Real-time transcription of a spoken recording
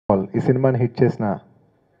ఈ సినిమాని హిట్ చేసిన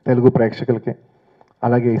తెలుగు ప్రేక్షకులకి,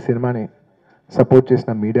 అలాగే ఈ సినిమాని సపోర్ట్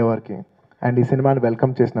చేసిన మీడియా వారికి, అండ్ ఈ సినిమాని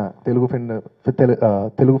వెల్కమ్ చేసిన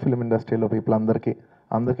తెలుగు ఫిల్మ్ ఇండస్ట్రీలో పీపుల్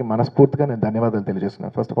అందరికీ మనస్ఫూర్తిగా నేను ధన్యవాదాలు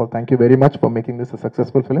తెలియజేస్తున్నాను. First of all thank you very much for making this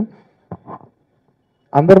successful film.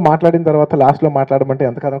 అందరూ మాట్లాడిన తర్వాత లాస్ట్లో మాట్లాడమంటే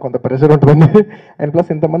ఎంతకాలం కొంత ప్రెషర్ ఉంటుంది. అండ్ ప్లస్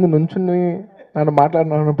ఇంతమంది నుంచుని నన్ను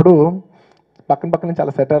మాట్లాడినప్పుడు పక్కన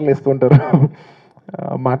చాలా సెటర్లు వేస్తూ ఉంటారు.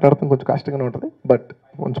 మాట్లాడటం కొంచెం కష్టంగానే ఉంటుంది, బట్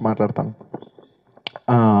కొంచెం మాట్లాడతాను.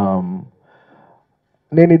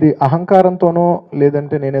 నేను ఇది అహంకారంతోనో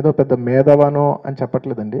లేదంటే నేనేదో పెద్ద మేధావానో అని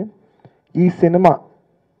చెప్పట్లేదండి. ఈ సినిమా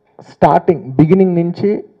బిగినింగ్ నుంచి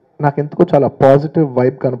నాకు ఎందుకో చాలా పాజిటివ్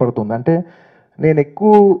వైబ్ కనపడుతుంది. అంటే నేను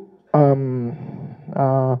ఎక్కువ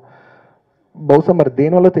బహుశా మరి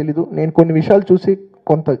దేనివల్ల తెలీదు, నేను కొన్ని విషయాలు చూసి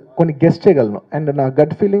కొన్ని గెస్ట్ చేయగలను. అండ్ నా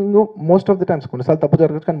gut feeling most of the times, కొన్నిసార్లు తప్పు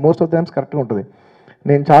జరగచ్చు కానీ మోస్ట్ ఆఫ్ ది టైమ్స్ కరెక్ట్గా ఉంటుంది.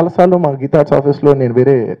 నేను చాలాసార్లు మా గీతా ఆర్ట్స్ ఆఫీస్లో నేను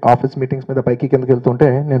వేరే ఆఫీస్ మీటింగ్స్ మీద పైకి కిందకి వెళ్తుంటే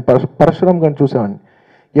నేను పరశురామ్ గారిని చూసేవాడిని.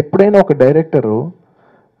 ఎప్పుడైనా ఒక డైరెక్టరు,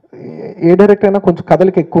 ఏ డైరెక్టర్ అయినా కొంచెం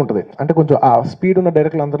కథలకి ఎక్కువ ఉంటుంది, అంటే కొంచెం ఆ స్పీడ్ ఉన్న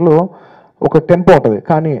డైరెక్టర్లు అందరిలో ఒక టెంపో ఉంటుంది.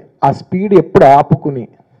 కానీ ఆ స్పీడ్ ఎప్పుడు ఆపుకుని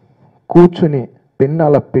కూర్చుని పెన్ను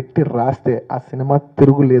అలా పెట్టి రాస్తే ఆ సినిమా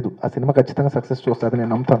తిరుగులేదు, ఆ సినిమా ఖచ్చితంగా సక్సెస్ చూస్తుంది,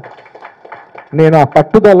 నేను నమ్ముతాను. నేను ఆ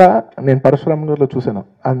పట్టుదల నేను పరశురామ్ గారిలో చూశాను.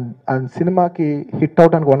 ఆ సినిమాకి హిట్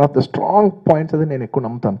అవడానికి one of the strong points అది నేను ఎక్కువ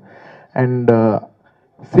నమ్ముతాను. అండ్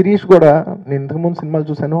శిరీష్ కూడా నేను ఇంతకుముందు సినిమాలు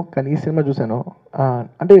చూశాను, కానీ ఈ సినిమా చూశాను.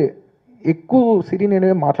 అంటే ఎక్కువ సిరి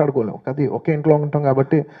నేనే మాట్లాడుకోలేము, అది ఒకే ఇంట్లో ఉంటాం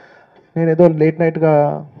కాబట్టి నేను ఏదో లేట్ నైట్గా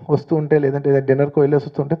వస్తూ ఉంటే లేదంటే డిన్నర్కి వెళ్ళేసి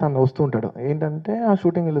వస్తుంటే తను వస్తూ ఉంటాడు. ఏంటంటే ఆ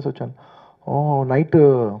షూటింగ్ వెళ్ళేసి వచ్చాను, నైట్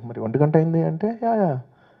మరి 1 గంట అయింది అంటే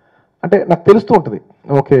అంటే నాకు తెలుస్తూ ఉంటుంది,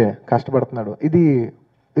 ఓకే కష్టపడుతున్నాడు.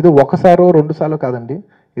 ఇది ఒకసారో 2 సార్లు కాదండి,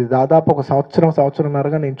 ఇది దాదాపు ఒక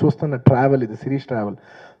సంవత్సరంన్నరగా నేను చూస్తున్న ట్రావెల్, ఇది సిరీస్ ట్రావెల్.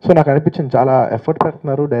 సో నాకు అనిపించింది చాలా ఎఫర్ట్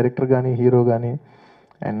పెడుతున్నారు డైరెక్టర్ కానీ హీరో కానీ.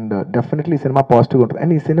 అండ్ డెఫినెట్లీ ఈ సినిమా పాజిటివ్గా ఉంటుంది.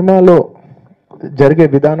 అండ్ ఈ సినిమాలో జరిగే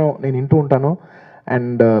విధానం నేను వింటూ ఉంటాను.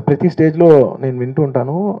 అండ్ ప్రతి స్టేజ్లో నేను వింటూ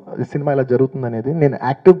ఉంటాను ఈ సినిమా ఇలా జరుగుతుంది అనేది. నేను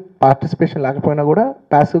యాక్టివ్ పార్టిసిపేషన్ లేకపోయినా కూడా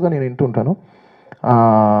ప్యాసివ్గా నేను వింటూ ఉంటాను.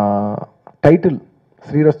 టైటిల్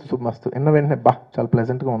శ్రీరస్తు శుభమస్తు విన్న వెంటనే చాలా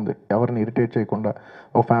ప్లెజెంట్గా ఉంది, ఎవరిని ఇరిటేట్ చేయకుండా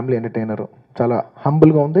ఒక ఫ్యామిలీ ఎంటర్టైనర్, చాలా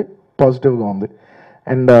హంబుల్గా ఉంది, పాజిటివ్గా ఉంది.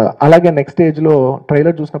 అండ్ అలాగే నెక్స్ట్ స్టేజ్లో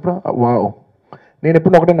ట్రైలర్ చూసినప్పుడు వావ్, నేను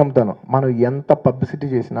ఎప్పుడు ఒకటే నమ్ముతాను, మనం ఎంత పబ్లిసిటీ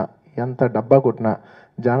చేసినా ఎంత డబ్బా కొట్టినా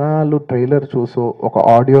జనాలు ట్రైలర్ చూసో ఒక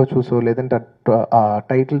ఆడియో చూసో లేదంటే ఆ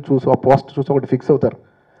టైటిల్ చూసో ఆ పోస్ట్ చూసో ఒకటి ఫిక్స్ అవుతారు.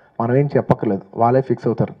 మనం ఏం చెప్పక్కర్లేదు, వాళ్ళే ఫిక్స్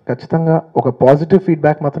అవుతారు. ఖచ్చితంగా ఒక పాజిటివ్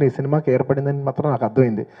ఫీడ్బ్యాక్ మాత్రం ఈ సినిమాకి ఏర్పడిందని మాత్రం నాకు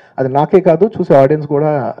అర్థమైంది. అది నాకే కాదు, చూసే ఆడియన్స్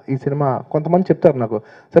కూడా. ఈ సినిమా కొంతమంది చెప్తారు నాకు,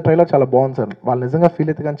 సార్ ట్రైలర్ చాలా బాగుంది సార్, వాళ్ళు నిజంగా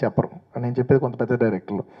ఫీల్ అయితే కానీ చెప్పరు. నేను చెప్పేది కొంత పెద్ద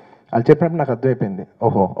డైరెక్టర్లు వాళ్ళు చెప్పినప్పుడు నాకు అర్థమైపోయింది,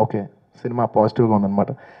 ఓహో ఓకే సినిమా పాజిటివ్గా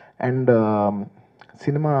ఉందన్నమాట. అండ్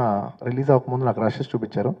సినిమా రిలీజ్ అవ్వకముందు నాకు రషెస్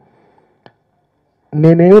చూపించారు.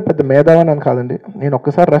 నేనేమో పెద్ద మేధావని అని కాదండి, నేను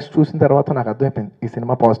ఒక్కసారి రష్ చూసిన తర్వాత నాకు అర్థమైపోయింది ఈ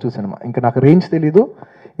సినిమా పాజిటివ్ సినిమా. ఇంకా నాకు రేంజ్ తెలీదు,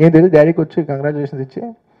 ఏం తెలియదు. డాడీకి వచ్చి కంగ్రాచులేషన్స్ ఇచ్చి,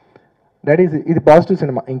 డాడీ ఇది పాజిటివ్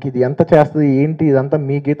సినిమా, ఇంక ఇది ఎంత చేస్తుంది ఏంటి ఇదంతా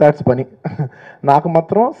మీ గీతా ఆర్ట్స్ పని, నాకు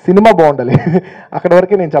మాత్రం సినిమా బాగుండాలి అక్కడ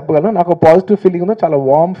వరకే నేను చెప్పగలను. నాకు పాజిటివ్ ఫీలింగ్ ఉంది, చాలా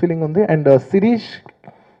వార్మ్ ఫీలింగ్ ఉంది. అండ్ శిరీష్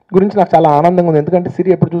గురించి నాకు చాలా ఆనందంగా ఉంది, ఎందుకంటే సిరి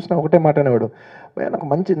ఎప్పుడు చూసినా ఒకటే మాట అనేవాడు,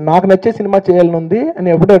 నాకు నచ్చే సినిమా చేయాలని ఉంది అని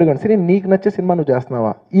ఎప్పుడూ అడిగాను. సిరి నీకు నచ్చే సినిమా నువ్వు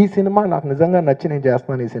చేస్తున్నావా? ఈ సినిమా నాకు నిజంగా నచ్చి నేను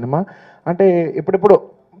చేస్తున్నాను ఈ సినిమా అంటే. ఎప్పుడెప్పుడు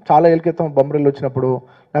చాలా ఏళ్ళ క్రితం బొమ్మరిల్లు వచ్చినప్పుడు,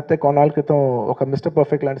 లేకపోతే కొన్నాళ్ళ క్రితం ఒక మిస్టర్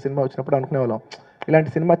పర్ఫెక్ట్ లాంటి సినిమా వచ్చినప్పుడు అనుకునేవాళ్ళం ఇలాంటి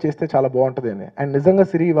సినిమా చేస్తే చాలా బాగుంటుంది అని. అండ్ నిజంగా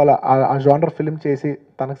సిరి ఇవాళ ఆ జానర్ ఫిల్మ్ చేసి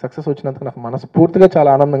తనకు సక్సెస్ వచ్చినందుకు నాకు మనస్ఫూర్తిగా చాలా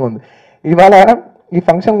ఆనందంగా ఉంది. ఇవాళ ఈ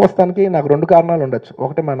ఫంక్షన్ వస్తానికి నాకు 2 కారణాలు ఉండొచ్చు.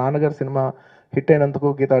 ఒకటి మా నాన్నగారి సినిమా హిట్ అయినందుకు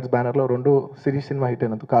గీతా ఆర్ట్స్ బ్యానర్లో, 2 సిరీస్ సినిమా హిట్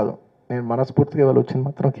అయినందుకు. కాదు, నేను మనస్ఫూర్తిగా ఇవాళ వచ్చింది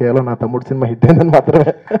మాత్రం కేవలం నా తమ్ముడు సినిమా హిట్ అయిందని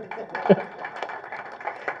మాత్రమే.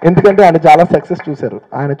 ఎందుకంటే ఆయన చాలా సక్సెస్ చూశారు,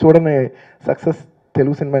 ఆయన చూడని సక్సెస్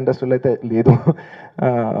తెలుగు సినిమా ఇండస్ట్రీలో అయితే లేదు.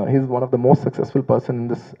 He's one of the most successful person in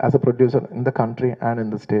this as a producer in the country and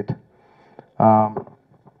in the state.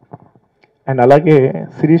 And అలాగే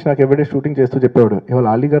శిరీష్ నాకు ఎవరిడే షూటింగ్ చేస్తూ చెప్పేవాడు, ఇవాళ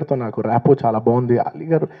అలీ గారితో నాకు ర్యాపో చాలా బాగుంది. అలీ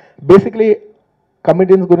గారు బేసిక్లీ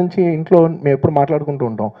కమెడియన్స్ గురించి ఇంట్లో మేము ఎప్పుడు మాట్లాడుకుంటూ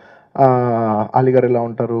ఉంటాం, అలీ గారు ఇలా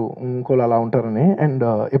ఉంటారు, ఇంకోళ్ళు అలా ఉంటారని. అండ్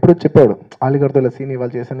ఎప్పుడు చెప్పాడు అలీ గారితో ఇలా సీన్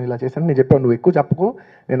ఇవాళ చేశాను ఇలా చేశాను. నేను చెప్పాను నువ్వు ఎక్కువ చెప్పకు,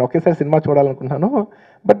 నేను ఒకేసారి సినిమా చూడాలనుకుంటున్నాను,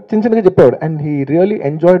 బట్ చిన్నగా చెప్పాడు. And he really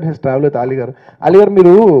enjoyed his travel with Ali గారు. అలీ గారు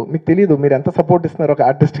మీకు తెలియదు మీరు ఎంత సపోర్ట్ ఇస్తున్నారో ఒక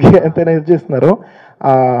ఆర్టిస్ట్కి, ఎంతైనా హెల్ప్ చేస్తున్నారో.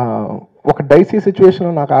 ఒక డైసీ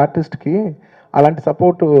సిచ్యువేషన్లో నాకు ఆర్టిస్ట్కి అలాంటి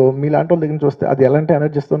సపోర్ట్ మీలాంటి వాళ్ళ దగ్గర నుంచి వస్తే అది ఎలాంటి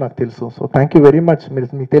ఎనర్జీ ఇస్తుందో నాకు తెలుసు. So thank you very much.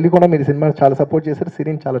 మీకు తెలియకుండా మీరు సినిమా చాలా సపోర్ట్ చేశారు,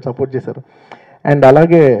 సిరీని చాలా సపోర్ట్ చేశారు. అండ్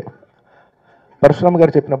అలాగే పరశురామ్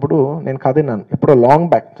గారు చెప్పినప్పుడు నేను కథ విన్నాను ఎప్పుడో లాంగ్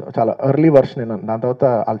బ్యాక్, చాలా ఎర్లీ వర్షన్ విన్నాను. దాని తర్వాత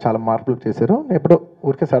వాళ్ళు చాలా మార్పులు చేశారు. ఎప్పుడో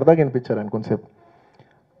ఊరికే సరదాగా వినిపించారు ఆయన కొంచెంసేపు.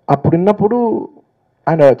 అప్పుడు విన్నప్పుడు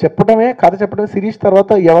ఆయన చెప్పడమే, కథ చెప్పడమే, సిరీష్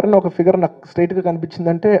తర్వాత ఎవరైనా ఒక ఫిగర్ నాకు స్ట్రైట్గా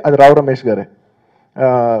కనిపించిందంటే అది రావు రమేష్ గారే.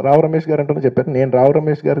 రావు రమేష్ గారు అంటూ చెప్పారు. నేను రావు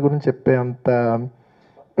రమేష్ గారి గురించి చెప్పే అంత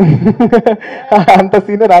అంత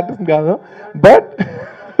సీనియర్ ఆర్టిస్ట్ కాదు, బట్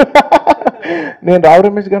నేను రావు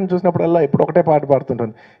రమేష్ గారిని చూసినప్పుడల్లా ఇప్పుడు ఒకటే పాట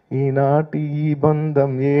పాడుతుంటాను, ఈనాటి ఈ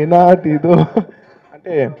బంధం ఏనాటిదో.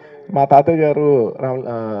 అంటే మా తాతయ్య గారు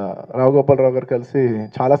రావు గోపాలరావు గారు కలిసి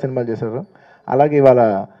చాలా సినిమాలు చేశారు. అలాగే ఇవాళ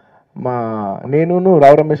నేను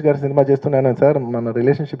రావు రమేష్ గారి సినిమా చేస్తున్నాను సార్, మన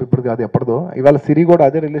రిలేషన్షిప్ ఇప్పుడు కాదు ఎప్పటిదో. ఇవాళ సిరి కూడా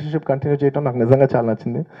అదే రిలేషన్షిప్ కంటిన్యూ చేయడం నాకు నిజంగా చాలా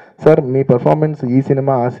నచ్చింది. సార్ మీ పర్ఫార్మెన్స్ ఈ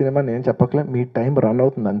సినిమా ఆ సినిమా నేను చెప్పకలే, మీ టైం రన్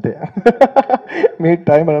అవుతుంది అంతే. మీ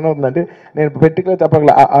టైం రన్ అవుతుంది అంటే నేను పర్టికులర్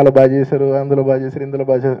చెప్పకలే వాళ్ళు బాగా చేశారు, అందులో బాగా చేశారు, ఇందులో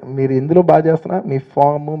బాగా చేశారు. మీరు ఇందులో బాగా చేస్తున్నా, మీ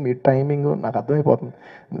ఫామ్ మీ టైమింగ్ నాకు అర్థమైపోతుంది.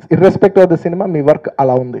 Irrespective of the cinema me work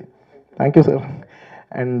అలా ఉంది. Thank you sir.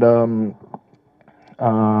 అండ్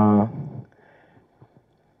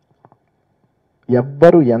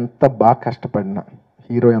ఎవ్వరు ఎంత బాగా కష్టపడినా,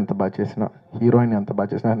 హీరో ఎంత బాగా చేసినా, హీరోయిన్ ఎంత బాగా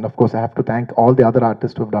చేసినా, and of course I have to thank all the other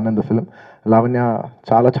artist who done in the film. Lavanya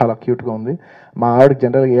చాలా చాలా క్యూట్గా ఉంది. మా ఆవిడకి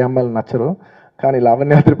జనరల్గా ఏ అమ్మాయిలు నచ్చరు, కానీ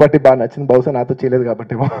లావణ్య త్రిపాఠి బాగా నచ్చింది. బహుశా నాతో చేయలేదు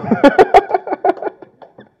కాబట్టి.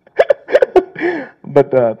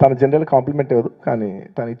 బట్ తన జనరల్ కాంప్లిమెంట్ ఇవ్వదు, కానీ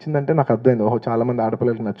తను ఇచ్చిందంటే నాకు అర్థమైంది, ఓహో చాలా మంది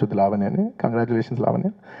ఆడపిల్లలకి నచ్చుద్ది లావణ్య అని. Congratulations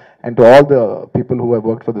Lavanya. And to all the people who have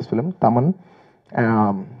worked for this film. Thaman,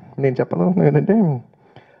 నేను చెప్పను ఏంటంటే,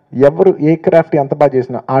 ఎవరు ఏ క్రాఫ్ట్ ఎంత బాగా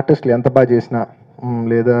చేసినా, ఆర్టిస్టులు ఎంత బాగా చేసినా,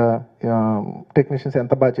 లేదా టెక్నీషియన్స్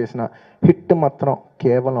ఎంత బాగా చేసినా, హిట్ మాత్రం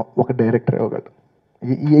కేవలం ఒక డైరెక్టర్ ఇవ్వగలడు.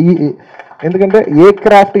 ఎందుకంటే ఏ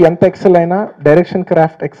క్రాఫ్ట్ ఎంత ఎక్సెల్ అయినా, డైరెక్షన్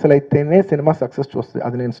క్రాఫ్ట్ ఎక్సెల్ అయితేనే సినిమా సక్సెస్ చూస్తుంది.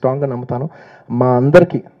 అది నేను స్ట్రాంగ్గా నమ్ముతాను. మా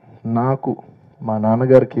అందరికీ, నాకు, మా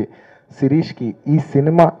నాన్నగారికి, శిరీష్కి ఈ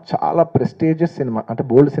సినిమా చాలా ప్రెస్టీజియస్ సినిమా. అంటే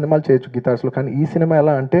బోల్డ్ సినిమాలు చేయొచ్చు గిటార్స్లో, కానీ ఈ సినిమా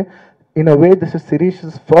ఎలా అంటే, in a way this is Sirish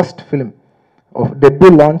first film. Debut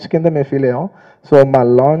launch కింద మేము ఫీల్ అయ్యాం. సో మా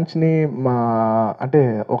లాంచ్ని అంటే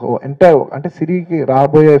ఒక ఎంటైర్ అంటే సిరికి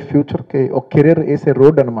రాబోయే ఫ్యూచర్కి ఒక కెరీర్ వేసే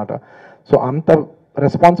రోడ్ అనమాట. సో అంత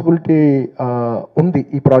రెస్పాన్సిబిలిటీ ఉంది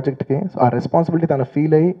ఈ ప్రాజెక్ట్కి. సో ఆ రెస్పాన్సిబిలిటీ తను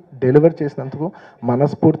ఫీల్ అయ్యి డెలివర్ చేసినందుకు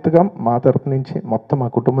మనస్ఫూర్తిగా మా తరపు నుంచి, మొత్తం మా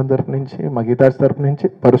కుటుంబం తరపు నుంచి, మా గీతాజ్ తరపు నుంచి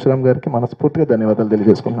పరశురామ్ గారికి మనస్ఫూర్తిగా ధన్యవాదాలు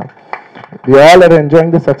తెలియజేసుకున్నాను. We all are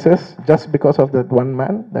enjoying the success just because of that one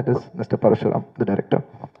man, that is Mr. Parashuram, the director.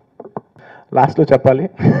 లాస్ట్లో చెప్పాలి,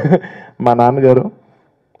 మా నాన్నగారు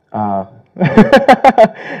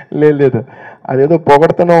లేదు అదేదో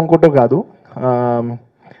పొగడతానో అనుకుంటూ కాదు,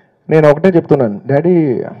 నేను ఒకటే చెప్తున్నాను, డాడీ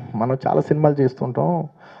మనం చాలా సినిమాలు చేస్తుంటాం,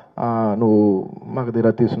 నువ్వు మగధీర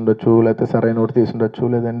తీసుండొచ్చు, లేకపోతే సరైన ఒకటి తీసుండొచ్చు,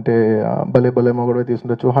 లేదంటే భలే భలే మొగడే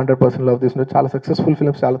తీసుండొచ్చు, 100% లవ్ తీసుండొచ్చు, చాలా సక్సెస్ఫుల్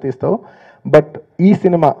ఫిల్మ్స్ చాలా తీస్తావు. బట్ ఈ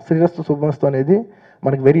సినిమా శ్రీరస్తు శుభమస్తు అనేది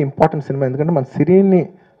మనకి వెరీ ఇంపార్టెంట్ సినిమా. ఎందుకంటే మన సిరీని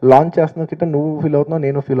లాంచ్ చేస్తున్న కింద నువ్వు ఫీల్ అవుతున్నావు,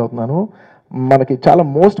 నేను ఫీల్ అవుతున్నాను. మనకి చాలా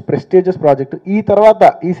మోస్ట్ ప్రెస్టీజియస్ ప్రాజెక్ట్.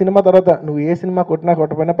 ఈ సినిమా తర్వాత నువ్వు ఏ సినిమా కొట్టినా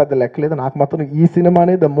కొట్టపోయినా పెద్ద లెక్కలేదు, నాకు మాత్రం ఈ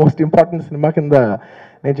సినిమానే ద మోస్ట్ ఇంపార్టెంట్ సినిమా కింద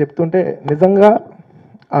నేను చెప్తుంటే, నిజంగా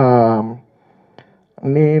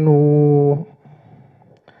నేను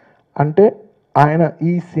అంటే ఆయన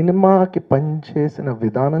ఈ సినిమాకి పనిచేసిన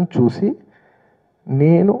విధానం చూసి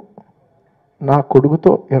నేను నా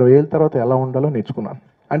కొడుకుతో 20 ఏళ్ళ తర్వాత ఎలా ఉండాలో నేర్చుకున్నాను.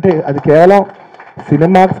 అంటే అది కేవలం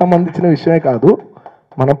సినిమాకి సంబంధించిన విషయమే కాదు,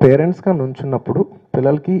 మన పేరెంట్స్గా నుంచున్నప్పుడు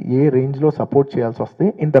పిల్లలకి ఏ రేంజ్లో సపోర్ట్ చేయాల్సి వస్తే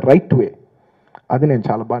ఇన్ ద రైట్ వే, అది నేను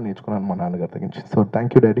చాలా బాగా నేర్చుకున్నాను మా నాన్నగారి దగ్గర నుంచి. So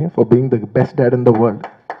thank you daddy for being the best dad in the world.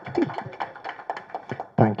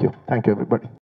 Thank you everybody.